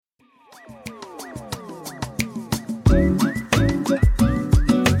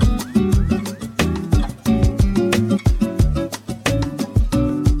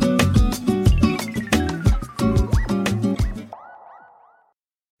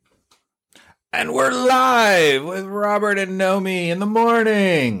And we're live with Robert and Nomi in the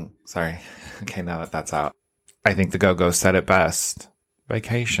morning. Sorry. Okay, now that that's out. I think the Go-Go said it best.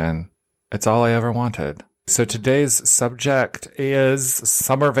 Vacation. It's all I ever wanted. So today's subject is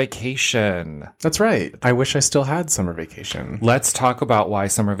summer vacation. That's right. I wish I still had summer vacation. Let's talk about why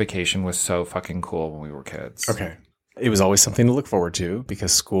summer vacation was so fucking cool when we were kids. Okay. It was always something to look forward to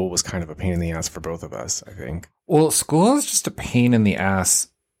because school was kind of a pain in the ass for both of us, I think. Well, school is just a pain in the ass,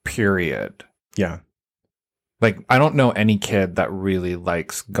 period. Yeah. Like, I don't know any kid that really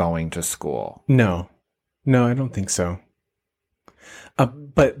likes going to school. No, I don't think so.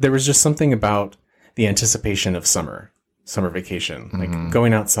 But there was just something about the anticipation of summer vacation, like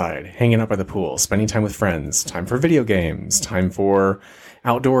going outside, hanging out by the pool, spending time with friends, time for video games, time for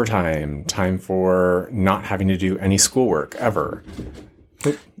outdoor time for not having to do any schoolwork ever.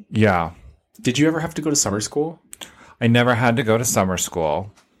 Yeah. Did you ever have to go to summer school? I never had to go to summer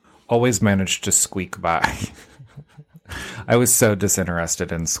school. Always managed to squeak by. I was so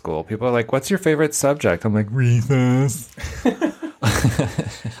disinterested in school. People are like, what's your favorite subject? I'm like, recess.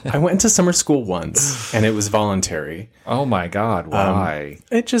 I went to summer school once, and it was voluntary. Oh my God, why?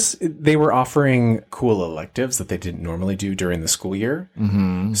 They were offering cool electives that they didn't normally do during the school year.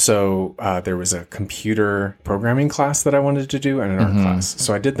 Mm-hmm. So there was a computer programming class that I wanted to do and an art class.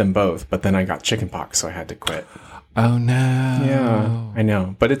 So I did them both, but then I got chickenpox, so I had to quit. Oh no. Yeah, I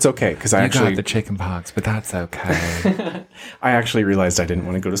know. But it's okay, because I got the chickenpox, but that's okay. I actually realized I didn't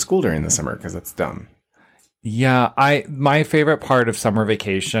want to go to school during the summer because that's dumb. Yeah, my favorite part of summer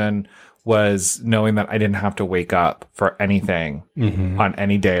vacation was knowing that I didn't have to wake up for anything on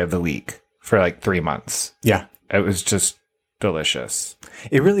any day of the week for like 3 months. Yeah. It was just delicious.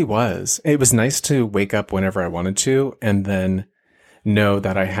 It really was. It was nice to wake up whenever I wanted to and then know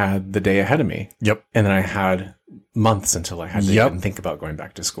that I had the day ahead of me. Yep. And then I had months until I had to even think about going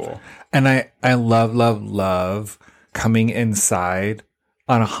back to school. And I love coming inside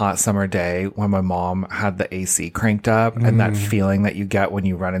on a hot summer day when my mom had the AC cranked up and that feeling that you get when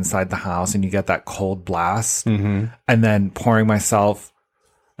you run inside the house and you get that cold blast and then pouring myself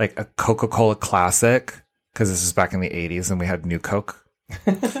like a Coca-Cola Classic, because this is back in the 80s and we had New Coke,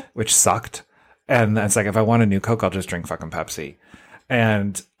 which sucked. And it's like, if I want a New Coke, I'll just drink fucking Pepsi.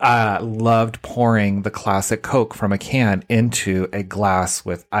 And I loved pouring the classic Coke from a can into a glass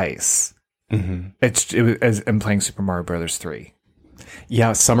with ice. It was, I'm playing Super Mario Brothers 3.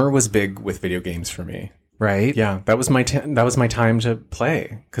 Yeah, summer was big with video games for me. Right? Yeah, that was my time to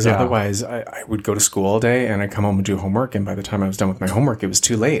play. Because otherwise, I would go to school all day and I'd come home and do homework. And by the time I was done with my homework, it was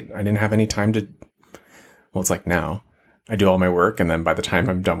too late. I didn't have any time to... Well, it's like now. I do all my work, and then by the time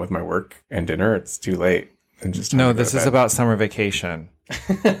I'm done with my work and dinner, it's too late. And just no, this is about summer vacation.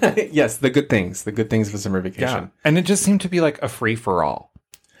 Yes, the good things of summer vacation. Yeah. And it just seemed to be like a free-for-all.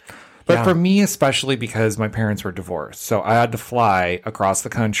 But for me, especially because my parents were divorced. So I had to fly across the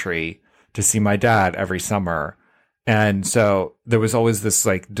country to see my dad every summer. And so there was always this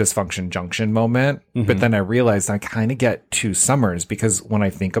like dysfunction junction moment. But then I realized I kind of get 2 summers because when I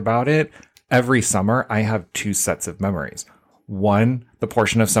think about it, every summer I have 2 sets of memories. 1, the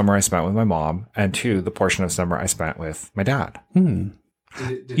portion of summer I spent with my mom, and 2, the portion of summer I spent with my dad.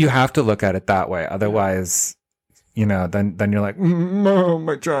 You have to look at it that way. Otherwise... You know, then you're like, oh,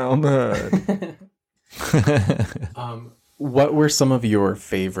 my childhood. What were some of your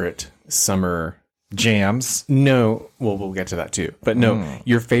favorite summer jams? No, well, we'll get to that too. But no,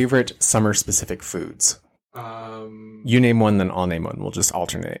 your favorite summer specific foods. You name one, then I'll name one. We'll just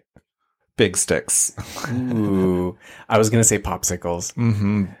alternate. Big sticks. Ooh, I was gonna say popsicles.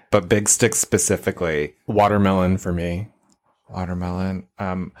 But big sticks specifically. Watermelon for me. Watermelon.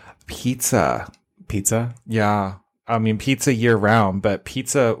 Pizza. Pizza? Yeah. I mean, pizza year round, but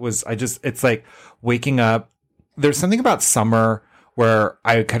pizza was, it's like waking up. There's something about summer where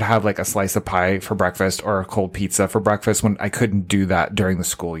I could have like a slice of pie for breakfast or a cold pizza for breakfast when I couldn't do that during the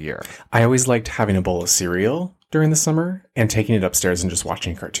school year. I always liked having a bowl of cereal during the summer and taking it upstairs and just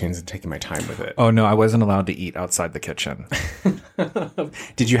watching cartoons and taking my time with it. Oh, no, I wasn't allowed to eat outside the kitchen.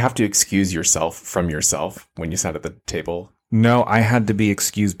 Did you have to excuse yourself from yourself when you sat at the table? No, I had to be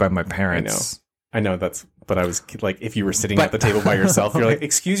excused by my parents. I know but I was like, if you were sitting at the table by yourself, you're like,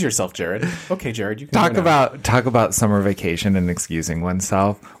 excuse yourself, Jared. Okay, Jared, you can talk about summer vacation and excusing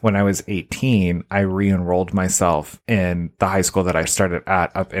oneself. When I was 18, I re-enrolled myself in the high school that I started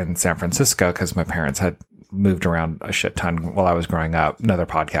at up in San Francisco because my parents had moved around a shit ton while I was growing up. Another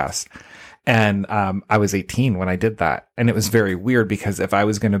podcast. And I was 18 when I did that. And it was very weird because if I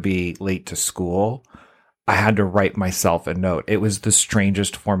was going to be late to school, I had to write myself a note. It was the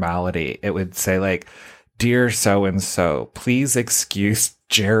strangest formality. It would say like, "Dear so-and-so, please excuse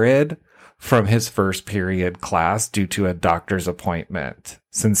Jared from his first period class due to a doctor's appointment.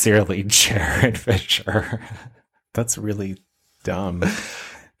 Sincerely, Jared Fisher. That's really dumb.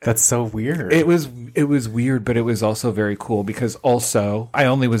 That's so weird. It was weird, but it was also very cool because also I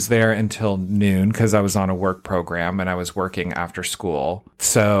only was there until noon because I was on a work program and I was working after school.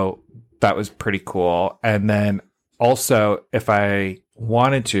 So that was pretty cool. And then also, if I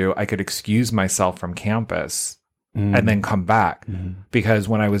wanted to, I could excuse myself from campus and then come back because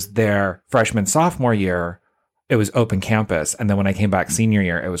when I was there freshman, sophomore year, it was open campus. And then when I came back senior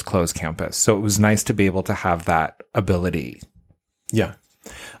year, it was closed campus. So it was nice to be able to have that ability. Yeah.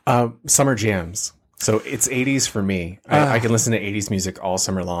 Summer jams. So it's 80s for me. I can listen to 80s music all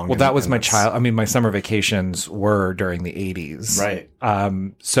summer long. Well, that was my my summer vacations were during the 80s. Right.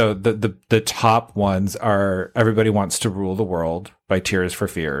 So the top ones are Everybody Wants to Rule the World by Tears for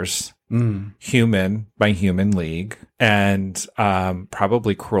Fears, Human by Human League, and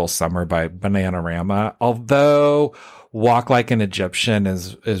probably Cruel Summer by Bananarama. Although Walk Like an Egyptian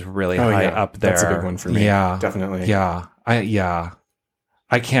is really high up there. That's a big one for me. Yeah. Definitely. Yeah.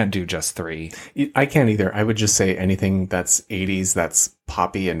 I can't do just three. I can't either. I would just say anything that's 80s, that's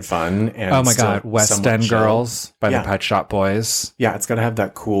poppy and fun. And oh my God. West End Girls by the Pet Shop Boys. Yeah, it's got to have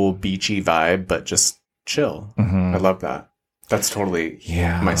that cool beachy vibe, but just chill. I love that. That's totally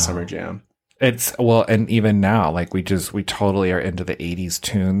my summer jam. It's, well, and even now, like we totally are into the 80s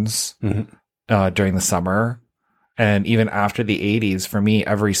tunes during the summer. And even after the 80s, for me,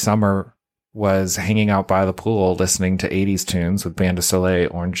 every summer was hanging out by the pool listening to 80s tunes with Band of Soleil,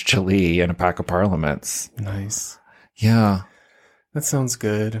 Orange Chili, and a pack of Parliaments. Nice. Yeah. That sounds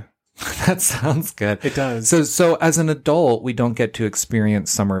good. That sounds good. It does. So as an adult, we don't get to experience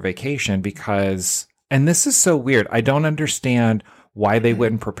summer vacation because, and this is so weird, I don't understand why they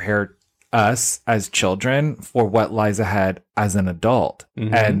wouldn't prepare us as children for what lies ahead as an adult.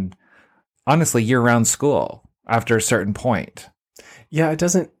 And honestly, year-round school after a certain point. Yeah, it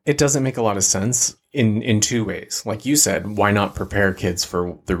doesn't make a lot of sense in two ways. Like you said, why not prepare kids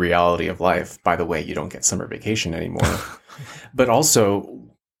for the reality of life? By the way, you don't get summer vacation anymore. But also,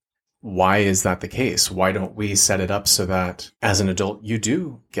 why is that the case? Why don't we set it up so that as an adult, you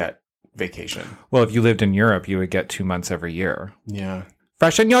do get vacation? Well, if you lived in Europe, you would get 2 months every year. Yeah.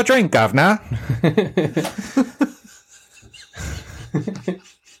 Freshen your drink, governor.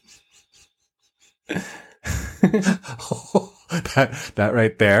 That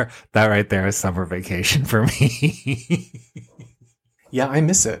right there is summer vacation for me. Yeah, I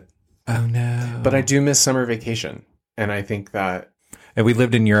miss it. Oh no. But I do miss summer vacation. And I think that if we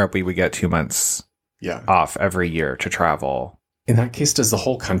lived in Europe, we would get 2 months yeah. off every year to travel. In that case, does the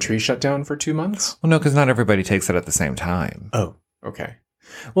whole country shut down for 2 months? Well, no, because not everybody takes it at the same time. Oh, okay.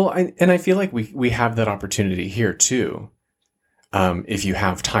 Well, I feel like we have that opportunity here too. If you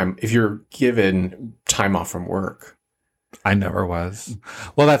have time, if you're given time off from work. I never was.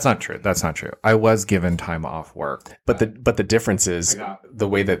 Well, that's not true. That's not true. I was given time off work. But the difference is the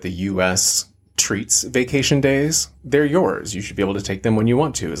way that the U.S. treats vacation days, they're yours. You should be able to take them when you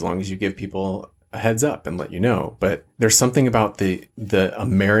want to, as long as you give people a heads up and let you know. But there's something about the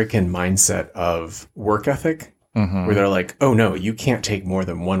American mindset of work ethic where they're like, oh no, you can't take more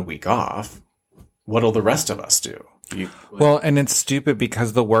than 1 week off. What'll the rest of us do? Well, and it's stupid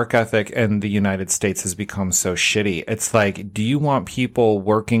because the work ethic in the United States has become so shitty. It's like, do you want people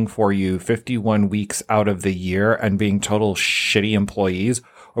working for you 51 weeks out of the year and being total shitty employees?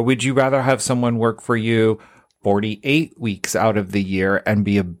 Or would you rather have someone work for you 48 weeks out of the year and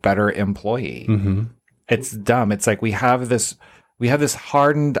be a better employee? It's dumb. It's like we have this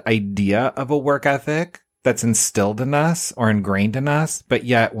hardened idea of a work ethic that's instilled in us or ingrained in us. But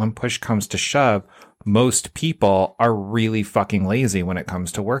yet when push comes to shove, most people are really fucking lazy when it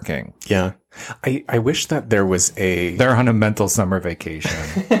comes to working. Yeah. I wish that there was they're on a mental summer vacation.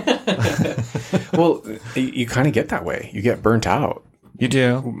 Well, you kind of get that way. You get burnt out. You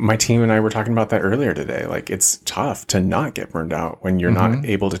do. My team and I were talking about that earlier today. Like, it's tough to not get burned out when you're not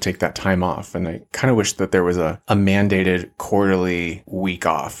able to take that time off. And I kind of wish that there was a mandated quarterly week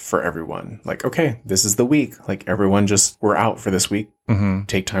off for everyone. Like, okay, this is the week. Like, everyone we're out for this week.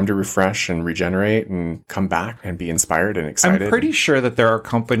 Take time to refresh and regenerate and come back and be inspired and excited. I'm pretty sure that there are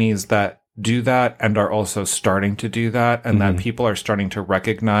companies that do that and are also starting to do that. And that people are starting to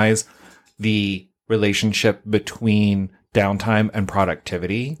recognize the relationship between downtime and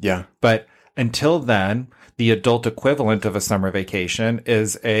productivity. Yeah. But until then, the adult equivalent of a summer vacation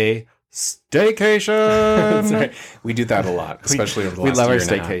is a staycation. That's right. We do that a lot, especially over the last year. We love our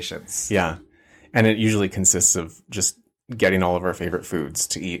staycations. Yeah. And it usually consists of just getting all of our favorite foods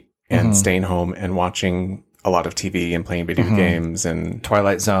to eat and staying home and watching a lot of TV and playing video games and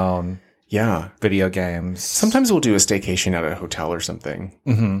Twilight Zone. Yeah. Video games. Sometimes we'll do a staycation at a hotel or something.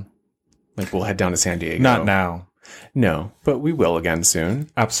 Mm-hmm. Like we'll head down to San Diego. Not now. No, but we will again soon.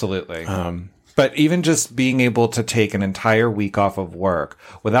 Absolutely. But even just being able to take an entire week off of work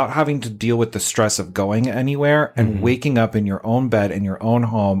without having to deal with the stress of going anywhere and waking up in your own bed in your own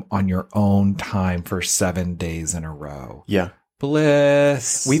home on your own time for 7 days in a row. Yeah.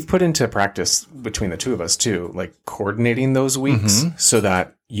 Bliss. We've put into practice between the two of us too, like coordinating those weeks so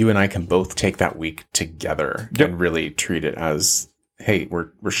that you and I can both take that week together and really treat it as, hey,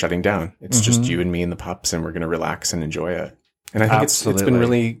 we're shutting down. It's just you and me and the pups, and we're going to relax and enjoy it. And I think it's been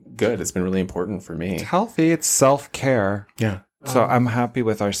really good. It's been really important for me. It's healthy. It's self-care. Yeah. So I'm happy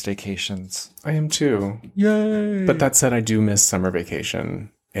with our staycations. I am too. Yay. But that said, I do miss summer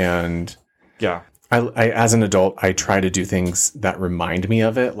vacation. And yeah, I as an adult, I try to do things that remind me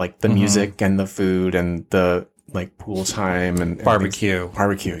of it, like the music and the food and the like pool time and barbecue.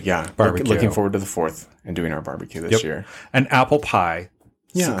 Barbecue, yeah. Barbecue. Looking forward to the 4th and doing our barbecue this year. And apple pie.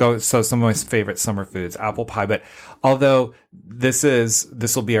 Yeah. So some of my favorite summer foods, apple pie. But although this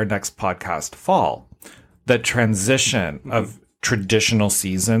will be our next podcast, fall, the transition of traditional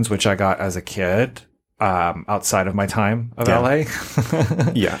seasons, which I got as a kid, outside of my time of LA.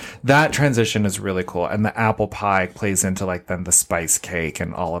 Yeah. That transition is really cool. And the apple pie plays into like then the spice cake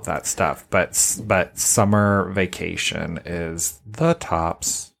and all of that stuff. But summer vacation is the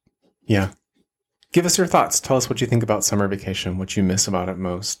tops. Yeah. Give us your thoughts. Tell us what you think about summer vacation, what you miss about it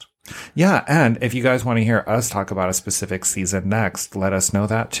most. Yeah, and if you guys want to hear us talk about a specific season next, let us know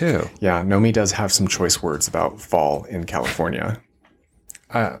that too. Yeah, Nomi does have some choice words about fall in California.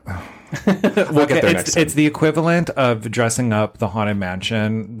 We'll get there next time. It's the equivalent of dressing up the Haunted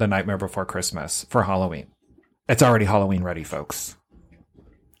Mansion the nightmare before Christmas for Halloween. It's already Halloween ready, folks.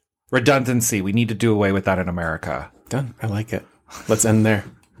 Redundancy. We need to do away with that in America. Done. I like it. Let's end there.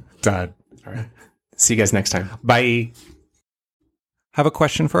 Done. All right. See you guys next time. Bye. Have a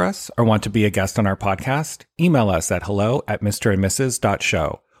question for us or want to be a guest on our podcast? Email us at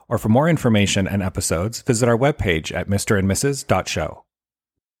hello@mrandmrs.show. Or for more information and episodes, visit our webpage at mrandmrs.show.